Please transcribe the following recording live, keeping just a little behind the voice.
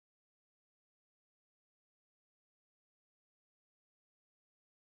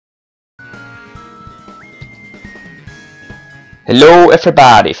Hello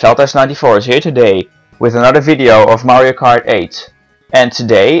everybody, Feltas94 is here today with another video of Mario Kart 8. And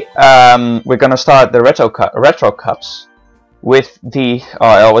today we're gonna start the retro cups with the,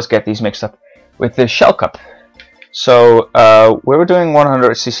 I always get these mixed up, with the Shell Cup. So we were doing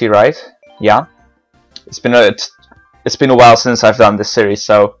 100cc, right? Yeah. It's been a while since I've done this series,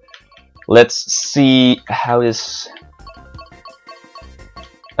 so let's see how this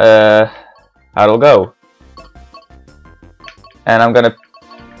how it'll go. And I'm gonna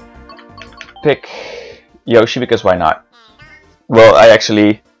pick Yoshi because why not? Well, I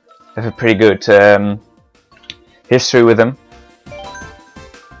actually have a pretty good history with him.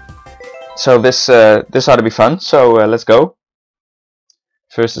 So this ought to be fun. So let's go.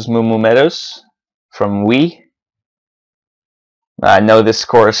 First is Moo Moo Meadows from Wii. I know this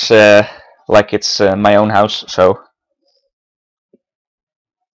course like it's my own house, so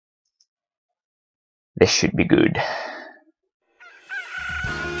this should be good.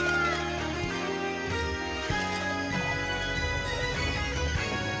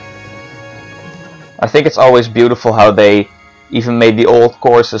 I think it's always beautiful how they even made the old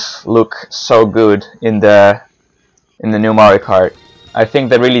courses look so good in the new Mario Kart. I think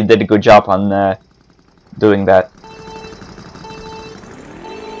they really did a good job on doing that.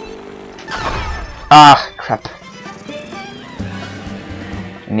 Ah, crap.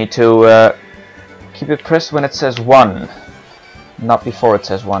 You need to keep it pressed when it says 1, not before it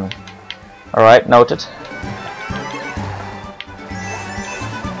says 1. Alright, noted.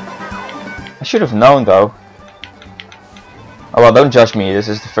 I should have known though. Oh well, don't judge me, this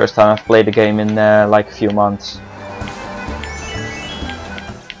is the first time I've played the game in like a few months.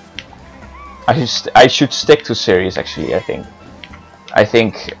 I should stick to series actually, I think. I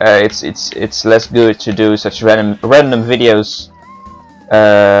think it's less good to do such random videos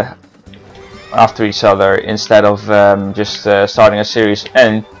after each other instead of just starting a series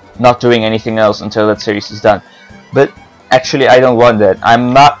and not doing anything else until that series is done. But actually, I don't want that.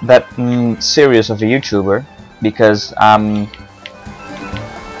 I'm not that serious of a YouTuber because I'm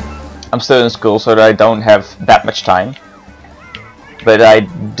still in school, so that I don't have that much time. But I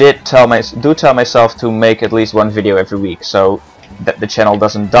do tell myself to make at least one video every week, so that the channel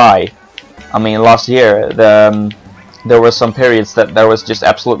doesn't die. I mean, last year there were some periods that there was just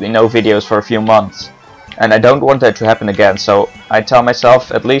absolutely no videos for a few months, and I don't want that to happen again. So I tell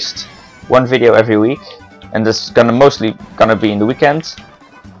myself at least one video every week. And this is mostly gonna be in the weekends,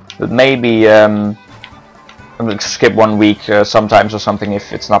 but maybe I'm gonna skip 1 week sometimes or something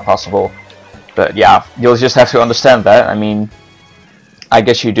if it's not possible. But yeah, you'll just have to understand that. I mean, I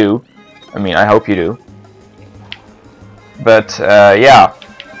guess you do. I mean, I hope you do. But yeah.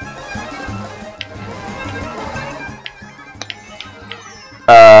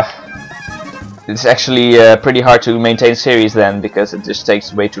 It's actually pretty hard to maintain series then, because it just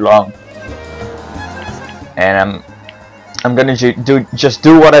takes way too long. And I'm gonna just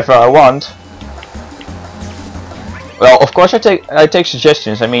do whatever I want. Well, of course I take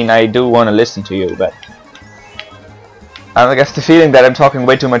suggestions. I mean, I do want to listen to you, but I get the feeling that I'm talking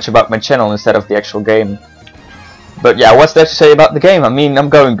way too much about my channel instead of the actual game. But yeah, what's there to say about the game? I mean, I'm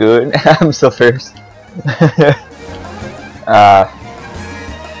going good. I'm still first.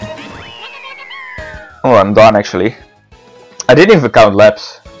 Oh, I'm done actually. I didn't even count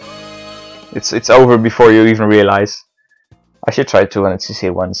laps. It's over before you even realize. I should try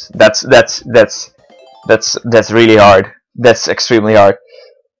 200cc once. That's really hard. That's extremely hard.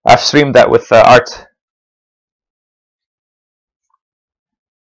 I've streamed that with Art.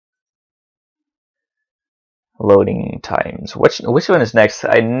 Loading times. Which one is next?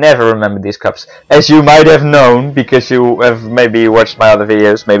 I never remember these cups, as you might have known because you have maybe watched my other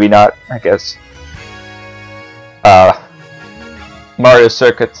videos. Maybe not. I guess. Mario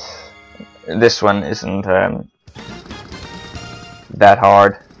Circuit. This one isn't that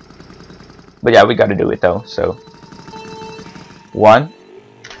hard, but yeah, we gotta do it though. So 1,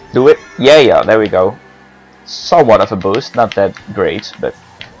 do it. Yeah, there we go. Somewhat of a boost, not that great, but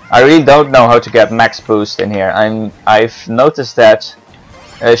I really don't know how to get max boost in here. I've noticed that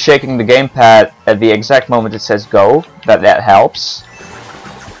shaking the gamepad at the exact moment it says go, that helps,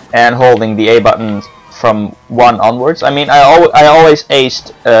 and holding the A button from 1 onwards. I mean, I always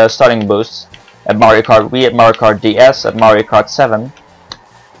aced starting boosts at Mario Kart Wii, at Mario Kart DS, at Mario Kart 7,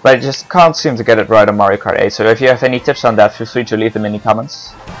 but I just can't seem to get it right on Mario Kart 8. So if you have any tips on that, feel free to leave them in the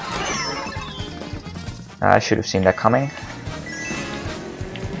comments. I should have seen that coming.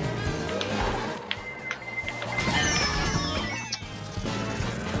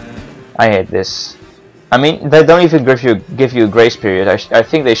 I hate this. I mean, they don't even give you a grace period. I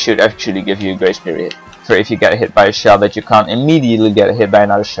think they should actually give you a grace period. prefer if you get hit by a shell that you can't immediately get hit by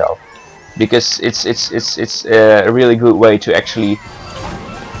another shell, because it's a really good way to actually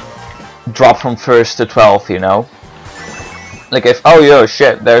drop from first to 12th, you know. Like if, oh yo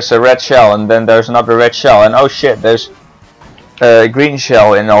shit, there's a red shell and then there's another red shell, and oh shit, there's a green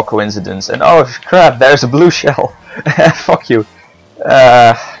shell in all coincidence, and oh crap, there's a blue shell. Fuck you.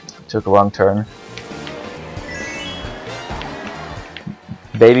 Took a wrong turn.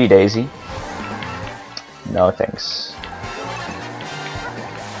 Baby Daisy. No thanks.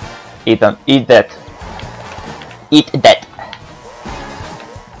 Eat them. Eat that. Eat that.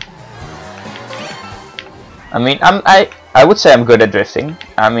 I mean, I would say I'm good at drifting.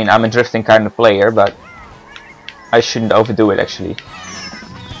 I mean, I'm a drifting kind of player, but I shouldn't overdo it actually.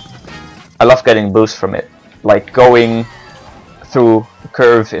 I love getting boost from it, like going through the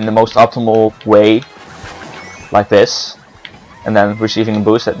curve in the most optimal way, like this, and then receiving a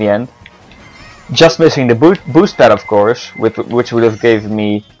boost at the end. Just missing the boost pad, of course, which would have given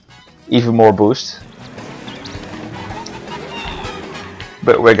me even more boost.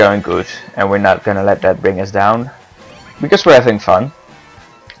 But we're going good, and we're not gonna let that bring us down, because we're having fun.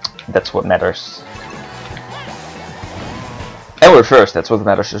 That's what matters. And we're first, that's what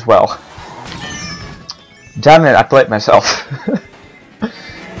matters as well. Damn it, I played myself.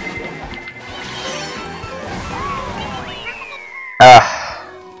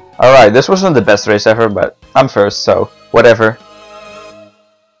 Alright, this wasn't the best race ever, but I'm first, so whatever.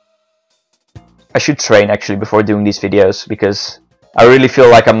 I should train actually before doing these videos, because I really feel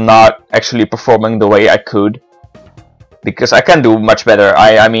like I'm not actually performing the way I could. Because I can do much better.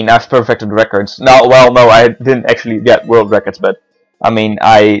 I mean, I've perfected records. No, well, no, I didn't actually get world records, but I mean,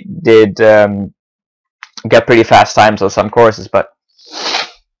 I did get pretty fast times on some courses, but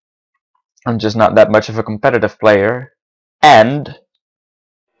I'm just not that much of a competitive player. And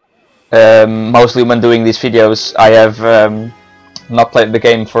mostly when doing these videos, I have not played the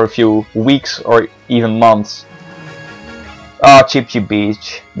game for a few weeks or even months. Oh, Cheap Cheap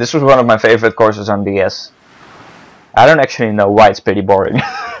Beach. This was one of my favorite courses on DS. I don't actually know why it's pretty boring.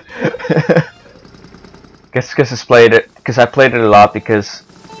 Guess because I played it a lot, because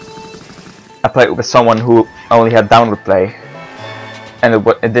I played with someone who only had downward play, and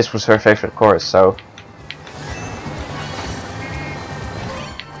this was her favorite course, so.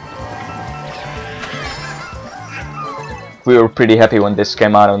 We were pretty happy when this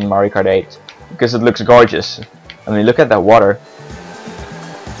came out on Mario Kart 8, because it looks gorgeous. I mean, look at that water.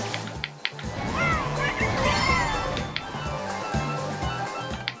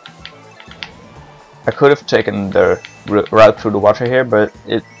 I could have taken the route through the water here, but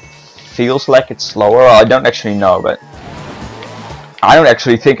it feels like it's slower. I don't actually know, but I don't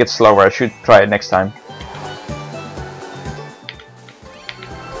actually think it's slower. I should try it next time.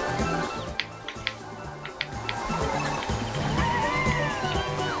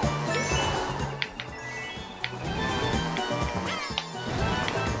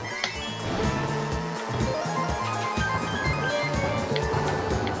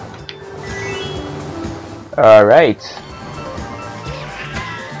 Alright.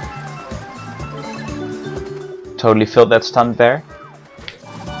 Totally filled that stunt there.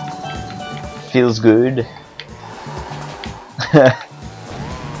 Feels good.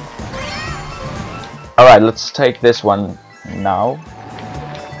 Alright, let's take this one now.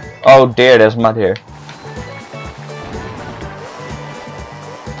 Oh dear, there's mud here.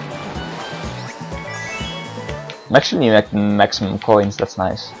 I'm actually making maximum coins, that's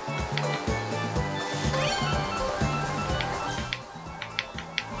nice.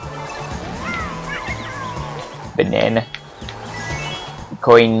 Banana.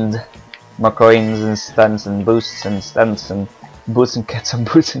 Coins. More coins and stunts and boosts and stunts and boots and cats and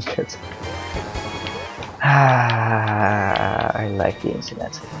boots and cats. I like the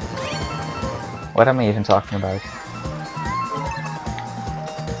internet. What am I even talking about?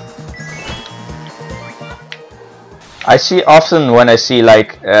 I see often when I see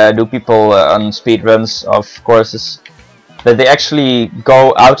like do people on speedruns of courses that they actually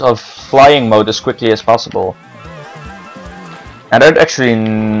go out of flying mode as quickly as possible. And that actually,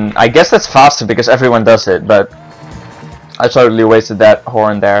 I guess that's faster because everyone does it, but I totally wasted that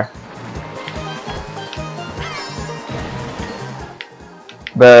horn there.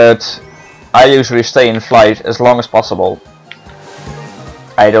 But I usually stay in flight as long as possible.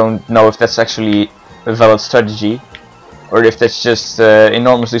 I don't know if that's actually a valid strategy, or if that's just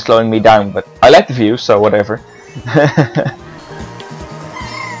enormously slowing me down, but I like the view, so whatever.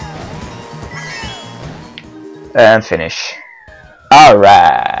 And finish.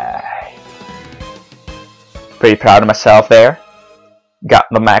 Alright. Pretty proud of myself there. Got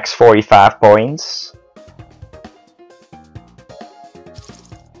the max 45 points.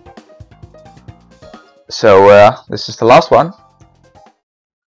 So this is the last one.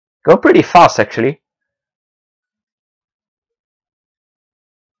 Go pretty fast actually.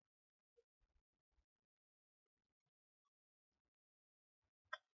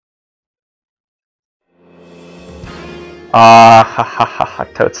 Ah, ha ha ha ha,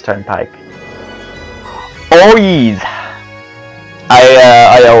 Toad's Turnpike. Oh yes!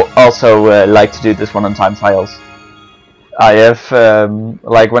 I also like to do this one on time trials. I have,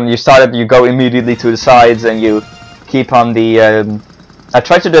 like when you started, you go immediately to the sides and you keep on the, I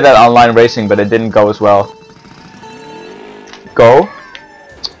tried to do that online racing, but it didn't go as well. Go.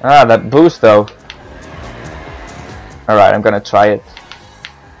 Ah, that boost though. Alright, I'm gonna try it.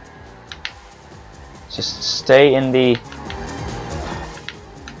 Just stay in the...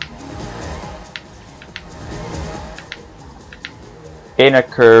 inner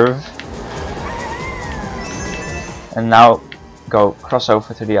curve. And now go cross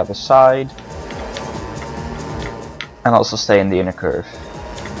over to the other side. And also stay in the inner curve.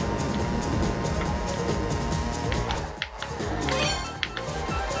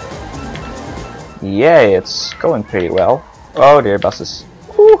 Yay, it's going pretty well. Oh dear, buses.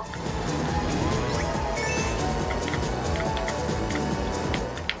 Woo.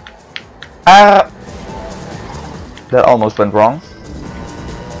 That almost went wrong.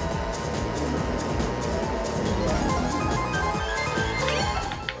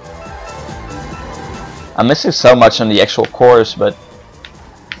 I'm missing so much on the actual course, but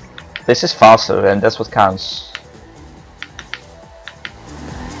this is faster and that's what counts.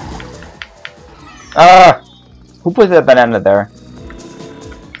 Ah! Who put that banana there?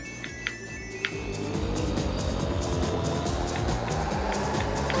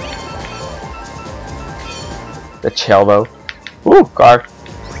 The Chelvo. Ooh, Kart.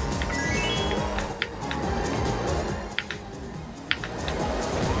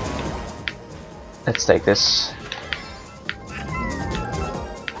 Let's take this.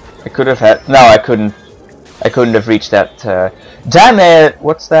 I could have had... No, I couldn't. I couldn't have reached that. Damn it!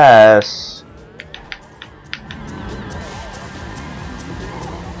 What's that?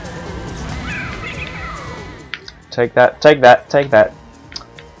 Take that, take that, take that.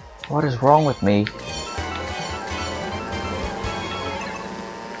 What is wrong with me?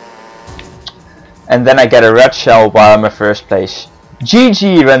 And then I get a red shell while I'm in first place.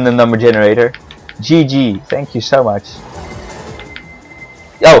 GG, random number generator. GG, thank you so much.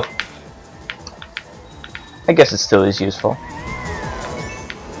 Oh! I guess it still is useful.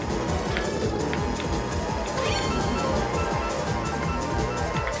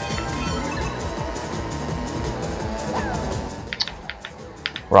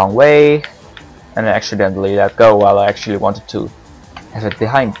 Wrong way. And I accidentally let go while I actually wanted to have it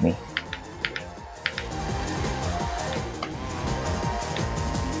behind me.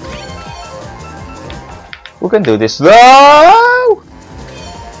 Who can do this? No!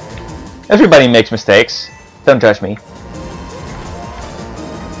 Everybody makes mistakes. Don't judge me.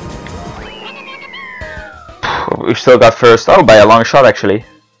 We still got first. Oh, by a long shot actually.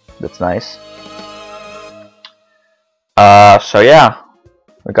 That's nice. So yeah,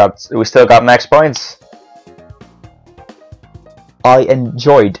 we still got max points. I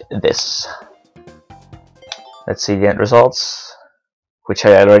enjoyed this. Let's see the end results. Which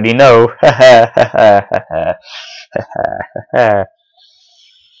I already know.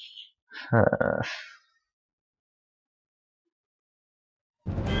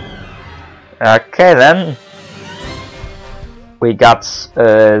 Okay then. We got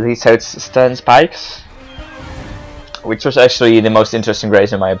these stand spikes, which was actually the most interesting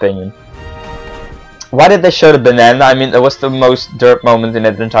race in my opinion. Why did they show the banana? I mean, it was the most derp moment in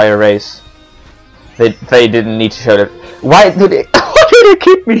that entire race. They didn't need to show that. Why do they? Why do they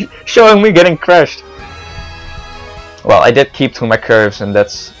keep me showing me getting crashed? Well, I did keep to my curves, and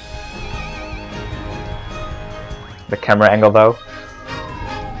that's the camera angle, though.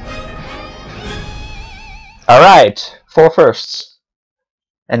 All right, 4 firsts,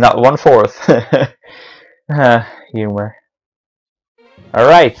 and not 1 fourth. Humor. All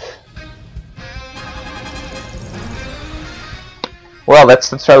right. Well, that's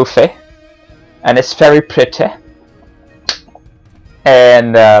the trophy. And it's very pretty.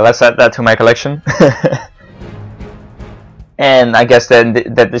 And let's add that to my collection. And I guess then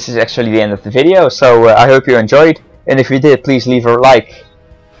that this is actually the end of the video. So I hope you enjoyed. And if you did, please leave a like.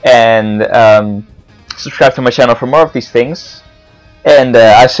 And subscribe to my channel for more of these things. And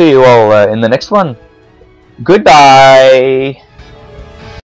I see you all in the next one. Goodbye!